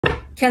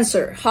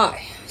Cancer,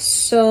 hi.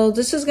 So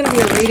this is going to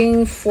be a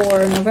reading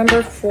for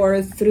November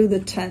 4th through the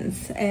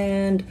 10th.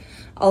 And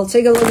I'll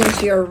take a look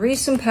into your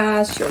recent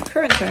past, your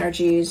current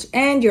energies,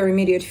 and your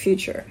immediate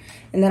future.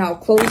 And then I'll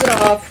close it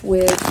off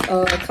with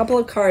a couple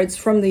of cards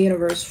from the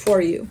universe for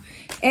you.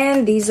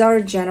 And these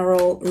are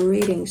general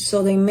readings,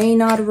 so they may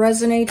not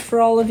resonate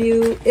for all of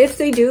you. If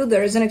they do,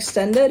 there is an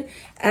extended.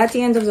 At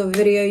the end of the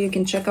video, you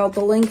can check out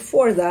the link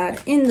for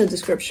that in the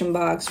description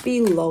box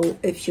below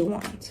if you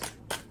want.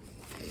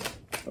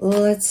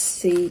 Let's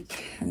see,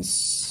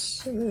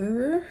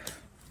 Cancer.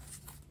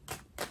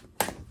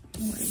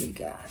 What do we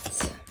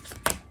got?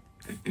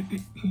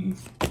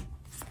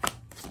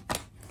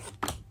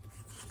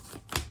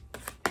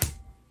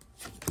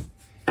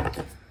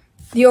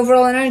 The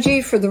overall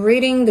energy for the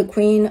reading, the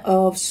Queen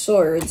of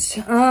Swords.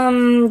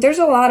 There's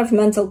a lot of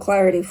mental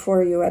clarity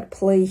for you at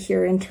play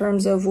here in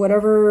terms of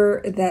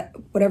whatever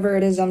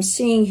it is I'm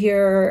seeing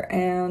here,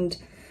 and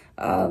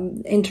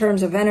in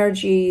terms of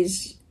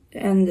energies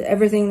and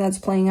everything that's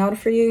playing out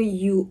for you.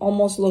 You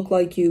almost look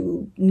like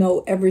you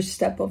know every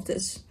step of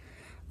this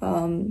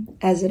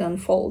as it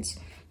unfolds.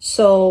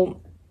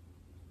 So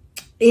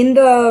in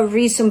the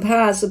recent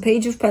past, the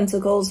Page of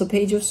Pentacles, the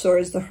Page of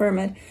Swords, the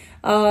Hermit,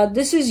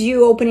 this is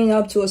you opening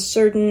up to a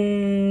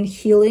certain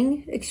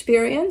healing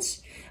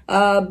experience.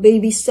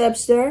 Baby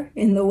steps there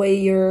in the way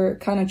you're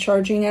kind of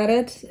charging at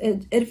it.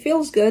 It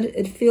feels good.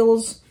 It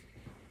feels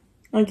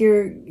like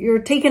you're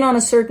taking on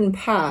a certain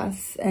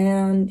path,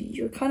 and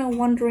you're kind of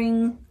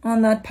wandering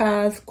on that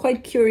path,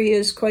 quite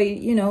curious, quite,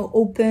 you know,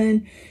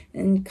 open,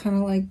 and kind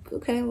of like,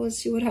 okay, let's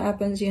see what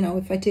happens, you know,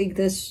 if I take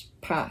this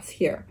path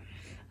here.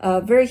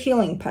 Very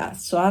healing path.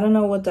 So I don't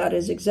know what that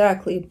is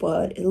exactly,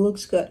 but it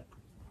looks good.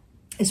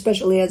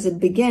 Especially as it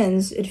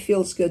begins, it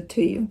feels good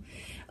to you.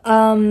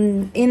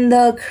 In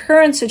the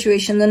current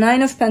situation, the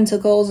Nine of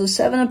Pentacles, the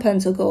Seven of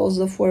Pentacles,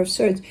 the Four of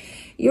Swords,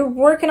 you're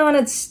working on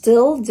it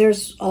still.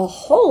 There's a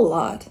whole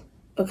lot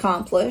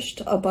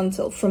accomplished up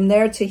until from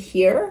there to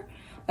here.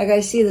 Like, I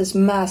see this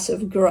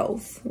massive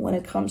growth when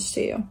it comes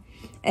to you.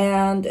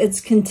 And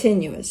it's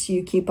continuous.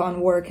 You keep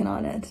on working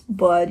on it.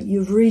 But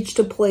you've reached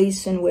a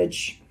place in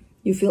which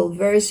you feel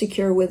very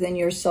secure within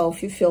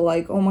yourself. You feel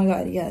like, oh my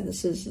God, yeah,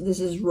 this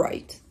is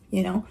right,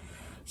 you know?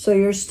 So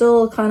you're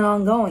still kind of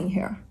ongoing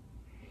here.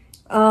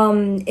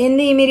 In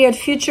the immediate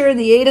future,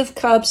 the Eight of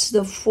Cups,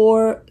 the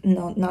Five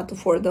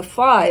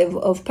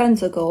of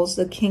Pentacles,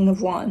 the King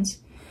of Wands.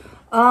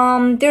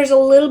 There's a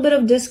little bit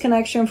of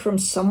disconnection from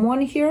someone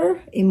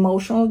here,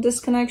 emotional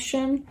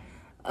disconnection.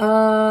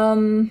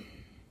 I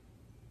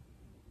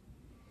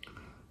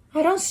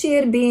don't see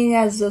it being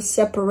as a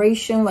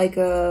separation, like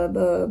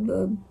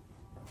a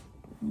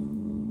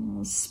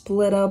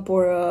split up,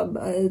 or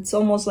it's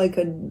almost like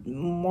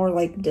more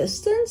like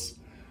distance.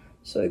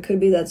 So it could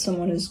be that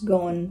someone is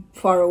going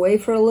far away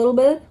for a little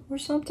bit or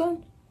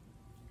something.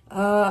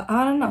 I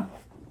don't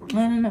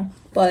know,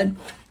 but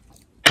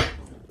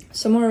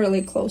somewhere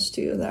really close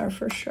to you there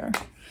for sure.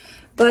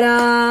 But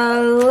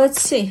let's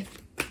see,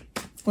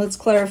 let's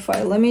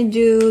clarify. Let me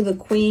do the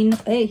Queen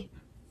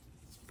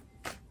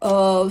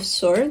of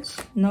Swords.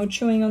 No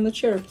chewing on the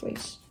chair,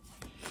 please.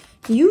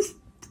 You've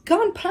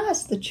gone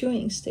past the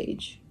chewing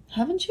stage,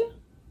 haven't you?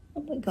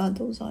 Oh my God,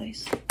 those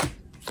eyes.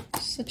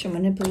 Such a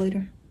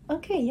manipulator.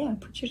 Okay, yeah,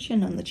 put your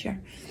chin on the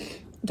chair.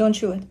 Don't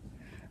chew it.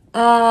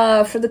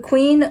 For the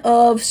Queen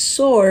of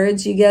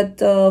Swords, you get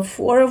the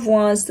Four of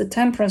Wands, the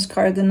Temperance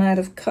card, the Knight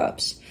of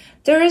Cups.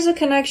 There is a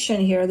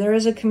connection here. There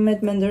is a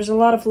commitment. There's a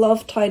lot of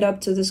love tied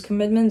up to this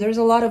commitment. There's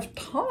a lot of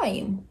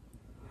time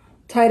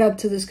tied up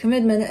to this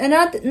commitment. And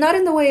not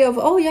in the way of,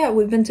 oh yeah,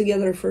 we've been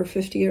together for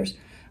 50 years.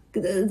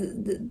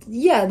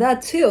 Yeah,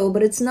 that too,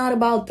 but it's not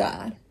about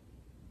that.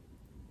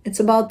 It's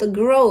about the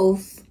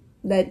growth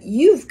that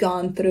you've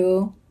gone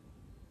through.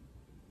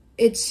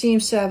 It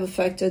seems to have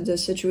affected the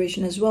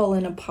situation as well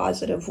in a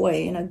positive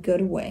way, in a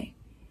good way.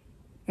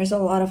 There's a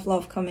lot of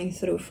love coming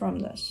through from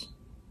this.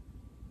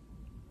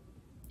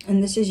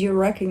 And this is you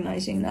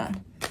recognizing that.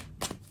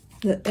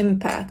 The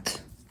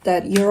impact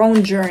that your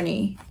own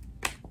journey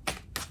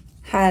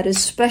had,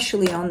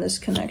 especially on this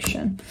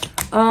connection.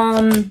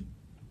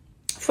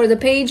 For the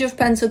Page of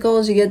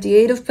Pentacles, you get the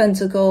Eight of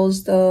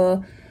Pentacles,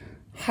 the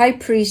High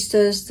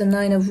Priestess, the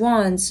Nine of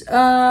Wands.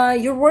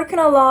 You're working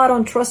a lot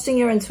on trusting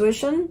your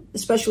intuition,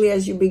 especially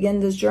as you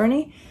begin this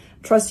journey.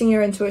 Trusting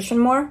your intuition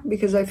more,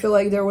 because I feel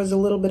like there was a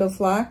little bit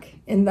of lack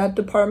in that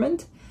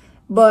department.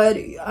 But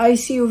I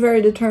see you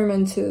very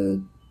determined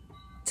to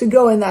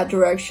go in that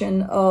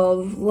direction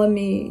of let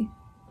me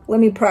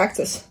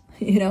practice,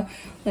 you know,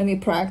 let me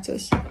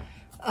practice.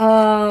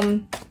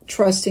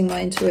 Trusting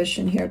my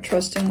intuition here,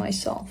 trusting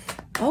myself.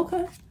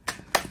 Okay.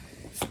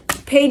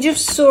 Page of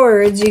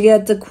Swords, you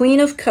get the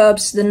Queen of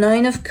Cups, the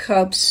Nine of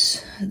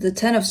Cups, the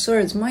Ten of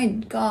Swords. My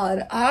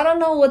God, I don't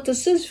know what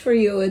this is for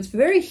you. It's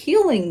very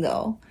healing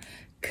though,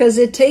 because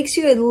it takes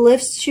you, it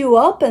lifts you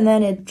up, and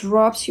then it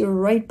drops you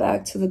right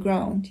back to the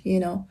ground, you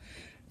know,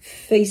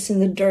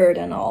 facing the dirt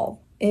and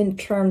all, in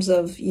terms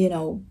of, you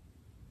know,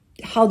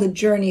 how the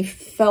journey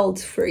felt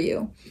for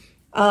you.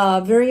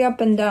 very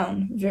up and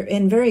down,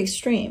 and very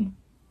extreme.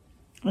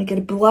 Like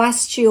it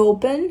blasts you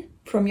open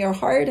from your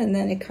heart and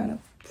then it kind of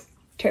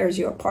tears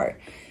you apart,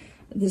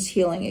 this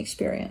healing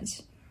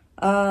experience.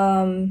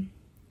 And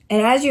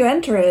as you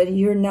enter it,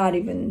 you're not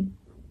even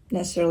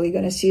necessarily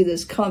going to see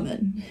this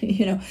coming.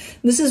 You know,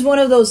 this is one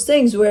of those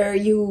things where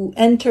you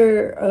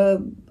enter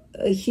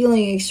a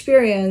healing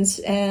experience,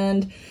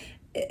 and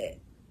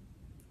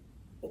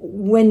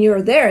when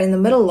you're there in the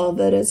middle of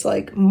it, it's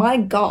like, my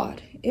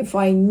God, if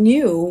I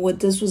knew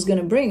what this was going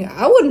to bring,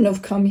 I wouldn't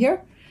have come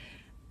here.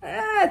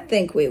 I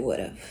think we would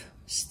have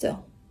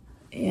still,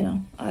 you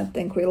know, I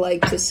think we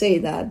like to say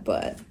that,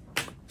 but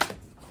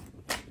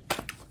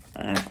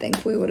I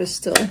think we would have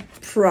still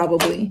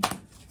probably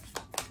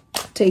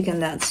taken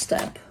that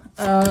step.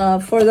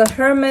 For the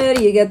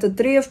Hermit, you get the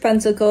 3 of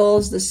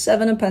Pentacles, the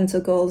 7 of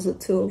Pentacles, the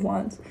 2 of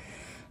Wands.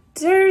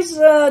 There's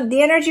the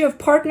energy of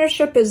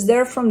partnership is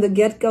there from the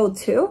get-go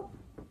too.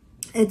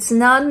 It's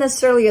not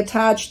necessarily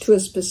attached to a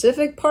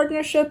specific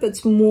partnership.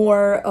 It's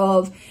more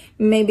of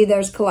maybe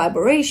there's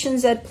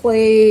collaborations at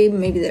play,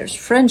 maybe there's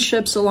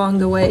friendships along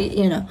the way,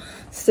 you know,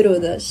 through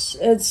this.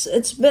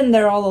 It's been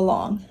there all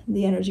along,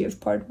 the energy of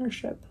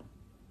partnership.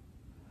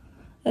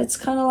 It's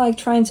kind of like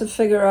trying to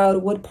figure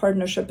out what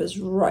partnership is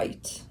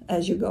right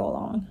as you go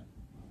along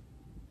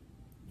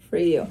for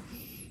you.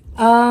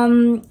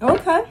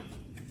 Okay.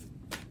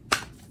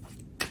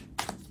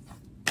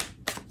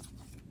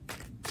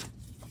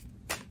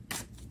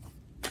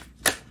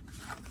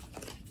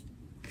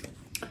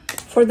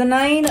 For the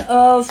 9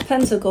 of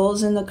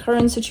Pentacles, in the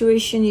current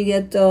situation, you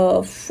get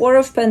the 4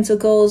 of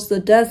Pentacles, the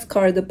Death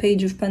card, the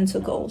Page of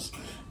Pentacles.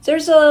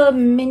 There's a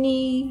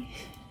mini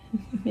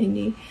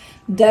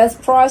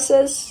death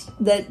process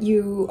that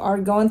you are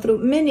going through.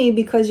 Mini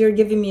because you're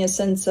giving me a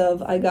sense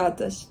of, I got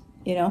this,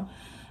 you know.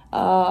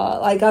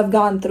 Like I've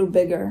gone through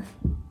bigger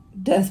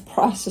death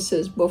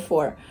processes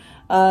before.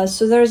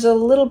 So there's a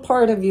little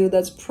part of you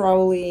that's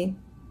probably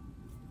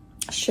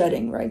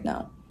shedding right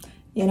now,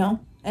 you know.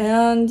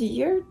 And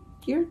you're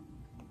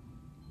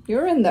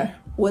in there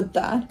with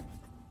that.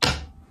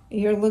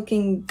 You're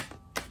looking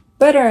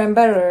better and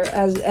better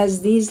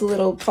as these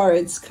little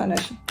parts kind of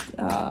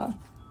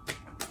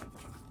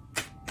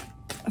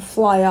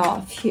fly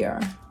off here.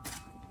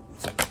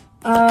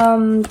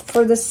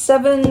 For the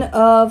 7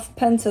 of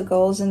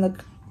Pentacles, in the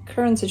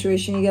current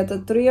situation, you get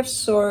the 3 of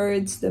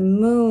Swords, the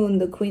Moon,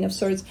 the Queen of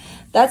Swords.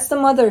 That's the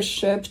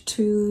mothership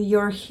to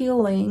your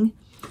healing.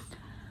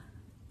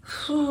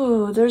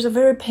 There's a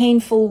very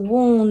painful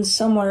wound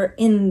somewhere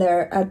in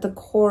there at the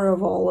core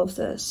of all of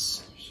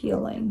this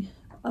healing.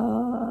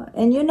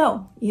 And you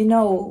know,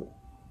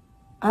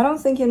 I don't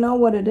think you know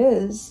what it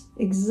is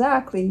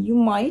exactly. You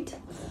might.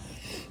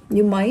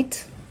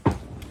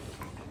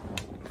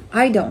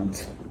 I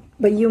don't,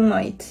 but you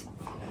might.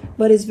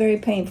 But it's very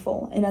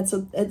painful, and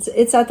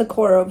it's at the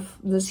core of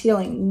this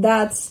healing.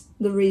 That's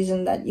the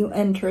reason that you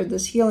entered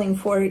this healing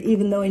for,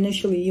 even though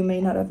initially you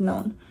may not have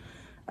known.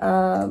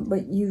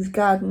 But you've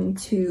gotten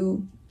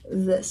to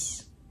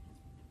this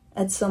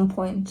at some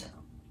point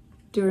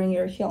during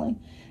your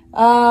healing.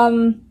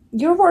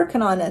 You're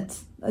working on it.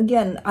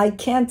 Again, I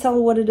can't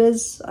tell what it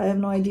is. I have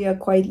no idea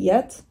quite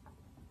yet.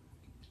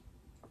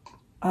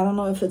 I don't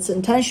know if it's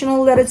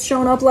intentional that it's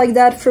shown up like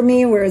that for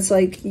me, where it's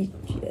like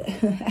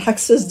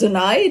access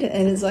denied,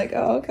 and it's like,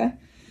 oh, okay.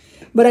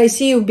 But I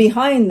see you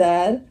behind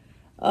that.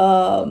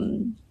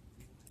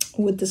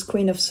 With this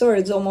Queen of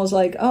Swords, almost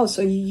like, oh,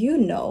 so you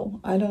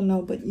know, I don't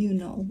know, but you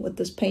know what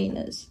this pain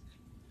is.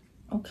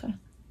 Okay,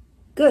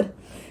 good,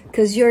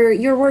 because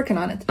you're working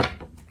on it.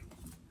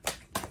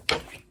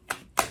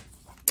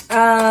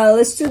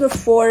 Let's do the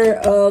 4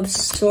 of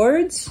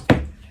Swords.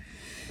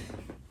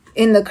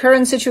 In the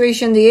current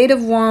situation, the 8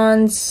 of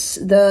Wands,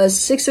 the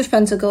 6 of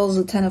Pentacles,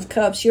 the 10 of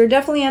Cups. You're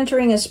definitely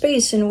entering a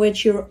space in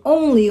which you're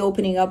only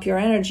opening up your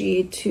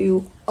energy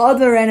to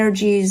other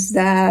energies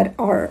that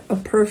are a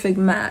perfect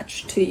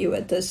match to you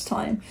at this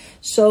time.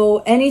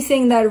 So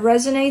anything that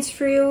resonates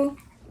for you,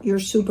 you're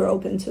super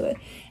open to it.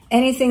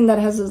 Anything that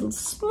has the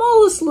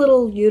smallest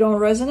little you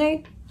don't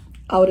resonate,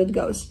 out it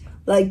goes.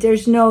 Like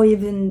there's not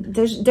even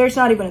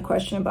a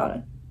question about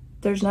it.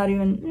 There's not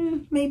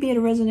even, maybe it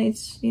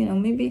resonates, you know,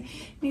 maybe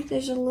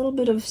there's a little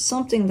bit of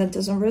something that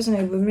doesn't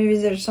resonate, but maybe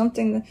there's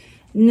something that,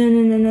 no,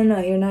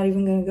 you're not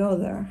even going to go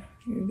there.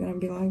 You're going to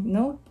be like,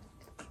 nope,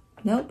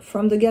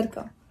 from the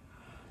get-go.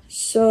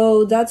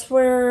 So that's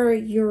where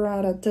you're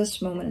at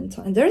this moment in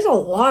time. There's a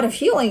lot of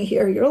healing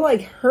here. You're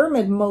like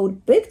hermit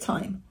mode big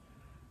time.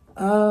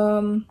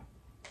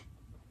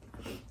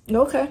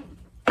 Okay.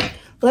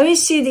 Let me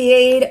see the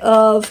 8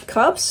 of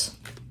Cups.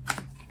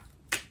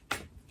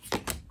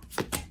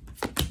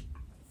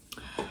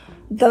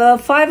 The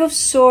 5 of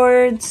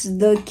Swords,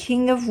 the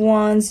King of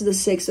Wands, the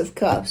 6 of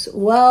Cups.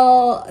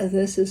 Well,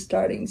 this is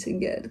starting to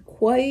get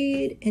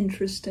quite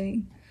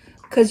interesting.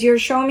 Because you're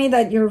showing me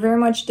that you're very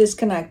much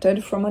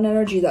disconnected from an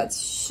energy that's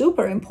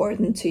super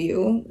important to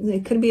you.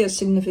 It could be a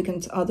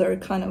significant other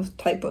kind of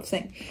type of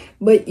thing.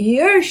 But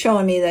you're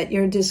showing me that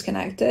you're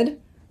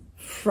disconnected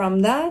from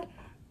that.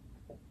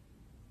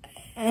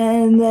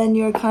 And then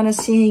you're kind of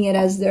seeing it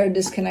as they're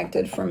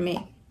disconnected from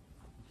me.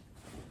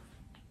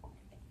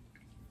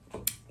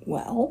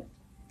 Well,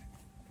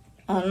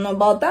 I don't know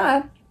about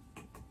that.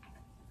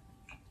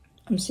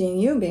 I'm seeing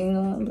you being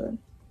the one,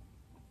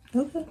 but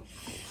okay.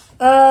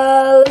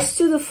 Let's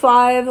do the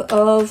 5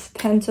 of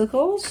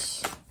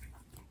Pentacles.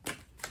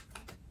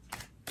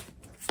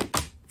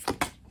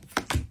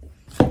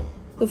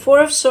 The 4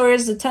 of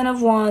Swords, the 10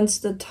 of Wands,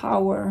 the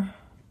Tower.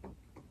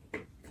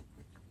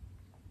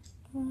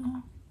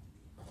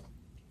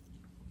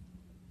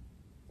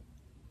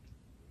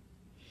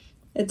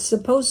 It's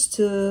supposed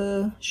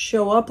to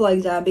show up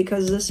like that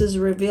because this is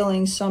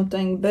revealing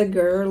something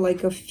bigger,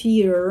 like a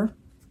fear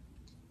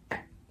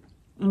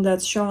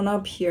that's shown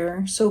up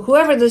here. So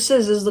whoever this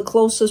is the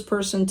closest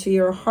person to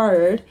your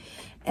heart.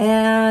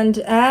 And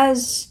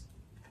as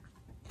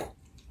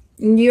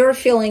you're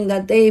feeling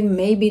that they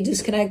may be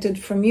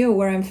disconnected from you,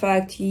 where in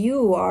fact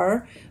you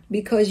are,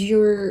 because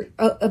you're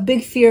a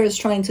big fear is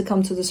trying to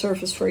come to the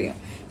surface for you.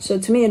 So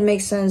to me, it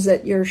makes sense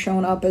that you're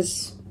showing up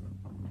as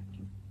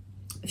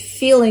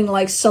feeling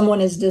like someone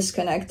is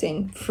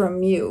disconnecting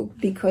from you,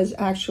 because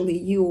actually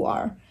you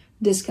are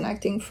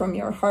disconnecting from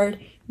your heart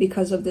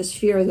because of this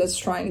fear that's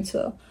trying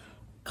to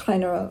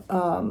kind of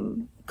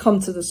come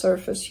to the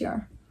surface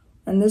here.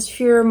 And this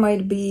fear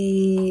might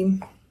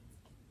be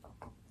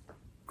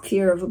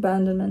fear of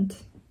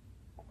abandonment.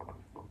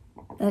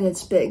 And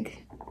it's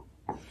big.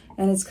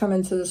 And it's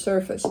coming to the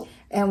surface.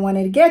 And when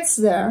it gets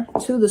there,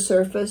 to the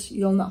surface,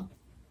 you'll know.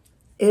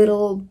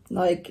 It'll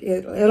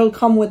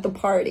come with the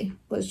party.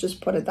 Let's just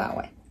put it that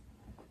way.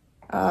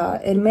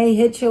 It may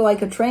hit you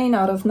like a train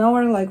out of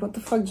nowhere, like what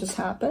the fuck just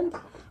happened?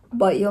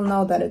 But you'll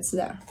know that it's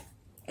there.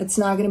 It's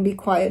not going to be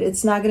quiet.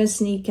 It's not going to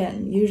sneak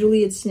in.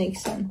 Usually it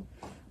sneaks in.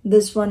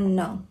 This one,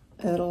 no.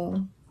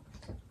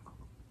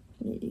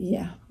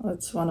 Yeah,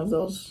 it's one of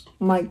those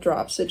mic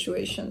drop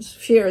situations.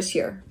 Fear is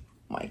here.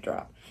 Mic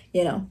drop.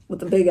 You know,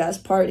 with the big ass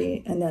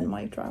party and then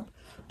mic drop.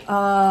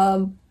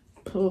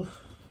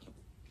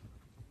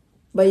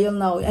 But you'll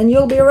know, and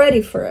you'll be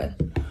ready for it.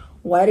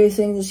 Why do you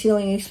think this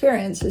healing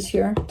experience is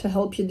here? To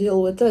help you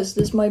deal with this.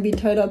 This might be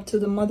tied up to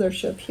the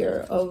mothership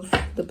here of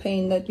the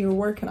pain that you're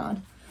working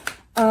on.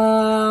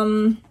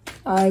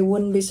 I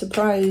wouldn't be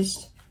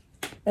surprised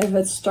if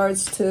it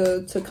starts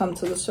to come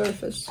to the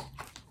surface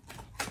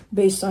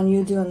based on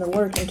you doing the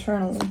work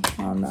internally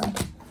on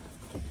that.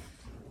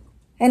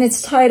 And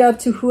it's tied up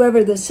to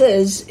whoever this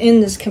is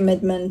in this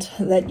commitment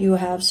that you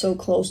have so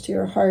close to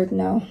your heart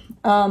now.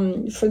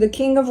 For the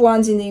King of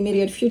Wands in the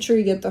immediate future,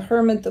 you get the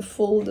Hermit, the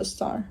Fool, the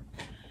Star.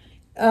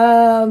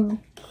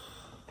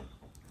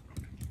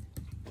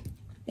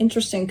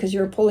 Interesting, because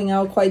you're pulling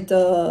out quite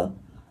the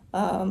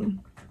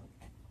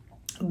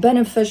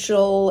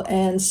beneficial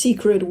and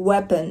secret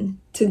weapon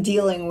to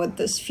dealing with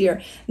this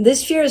fear.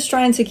 This fear is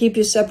trying to keep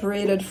you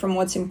separated from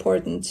what's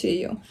important to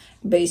you,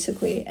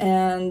 basically.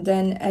 And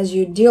then as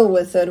you deal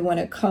with it, when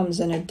it comes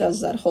and it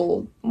does that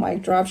whole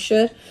mic drop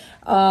shit,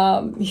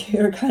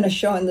 you're kind of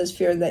showing this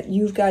fear that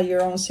you've got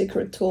your own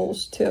secret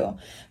tools too,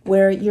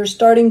 where you're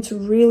starting to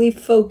really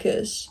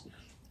focus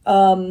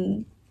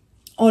on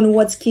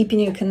what's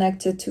keeping you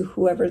connected to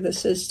whoever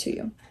this is to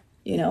you.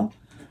 You know,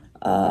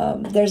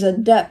 there's a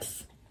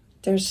depth.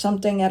 There's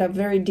something at a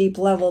very deep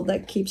level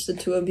that keeps the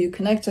two of you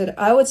connected.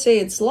 I would say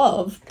it's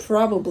love,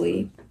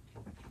 probably,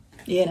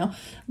 you know,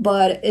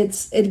 but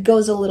it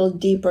goes a little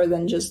deeper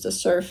than just the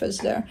surface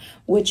there,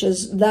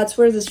 that's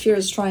where this fear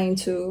is trying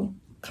to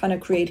kind of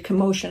create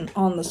commotion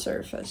on the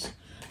surface.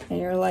 And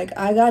you're like,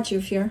 I got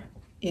you, fear.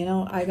 You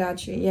know, I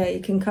got you. Yeah,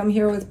 you can come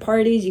here with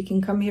parties. You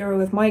can come here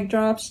with mic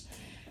drops.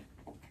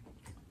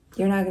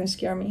 You're not going to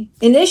scare me.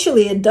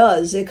 Initially, it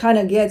does. It kind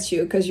of gets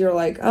you because you're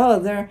like,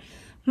 oh,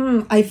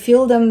 I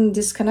feel them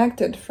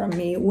disconnected from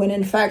me, when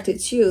in fact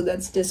it's you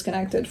that's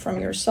disconnected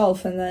from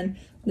yourself. And then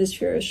this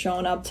fear is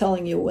showing up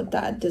telling you what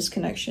that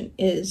disconnection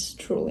is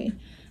truly.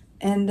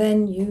 And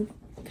then you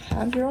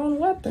have your own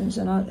weapons.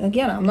 And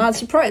again, I'm not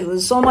surprised.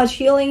 There's so much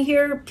healing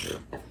here.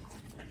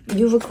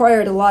 You've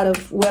acquired a lot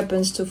of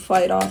weapons to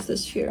fight off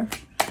this fear.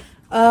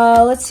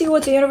 Let's see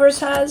what the universe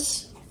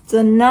has.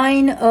 The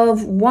 9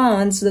 of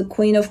Wands, the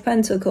Queen of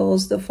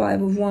Pentacles, the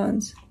 5 of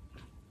Wands.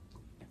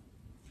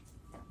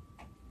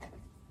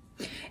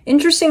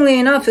 Interestingly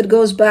enough, it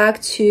goes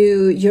back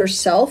to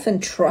yourself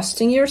and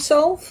trusting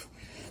yourself.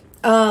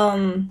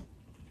 You're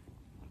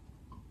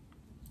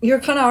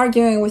kind of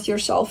arguing with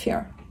yourself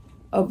here.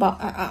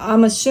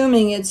 I'm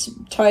assuming it's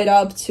tied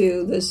up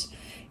to this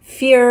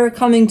fear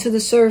coming to the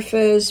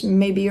surface.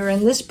 Maybe you're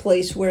in this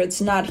place where it's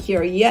not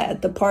here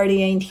yet. The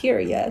party ain't here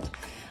yet.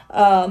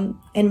 And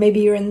maybe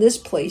you're in this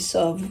place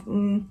of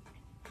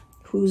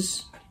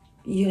who's...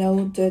 You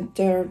know,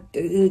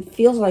 it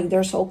feels like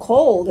they're so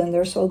cold and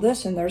they're so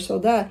this and they're so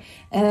that.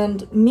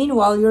 And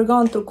meanwhile, you're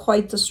going through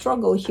quite the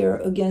struggle here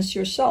against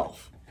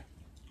yourself.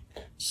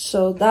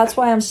 So that's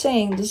why I'm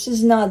saying this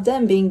is not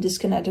them being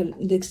disconnected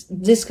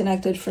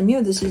from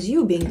you. This is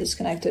you being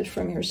disconnected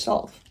from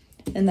yourself.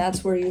 And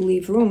that's where you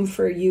leave room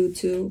for you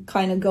to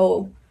kind of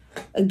go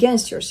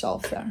against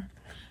yourself there.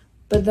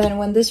 But then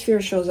when this fear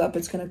shows up,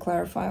 it's going to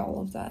clarify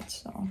all of that.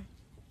 So,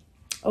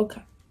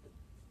 okay.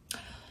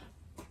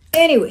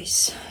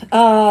 Anyways,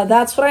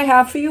 that's what I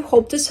have for you.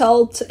 Hope this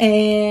helped,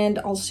 and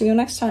I'll see you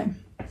next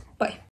time. Bye.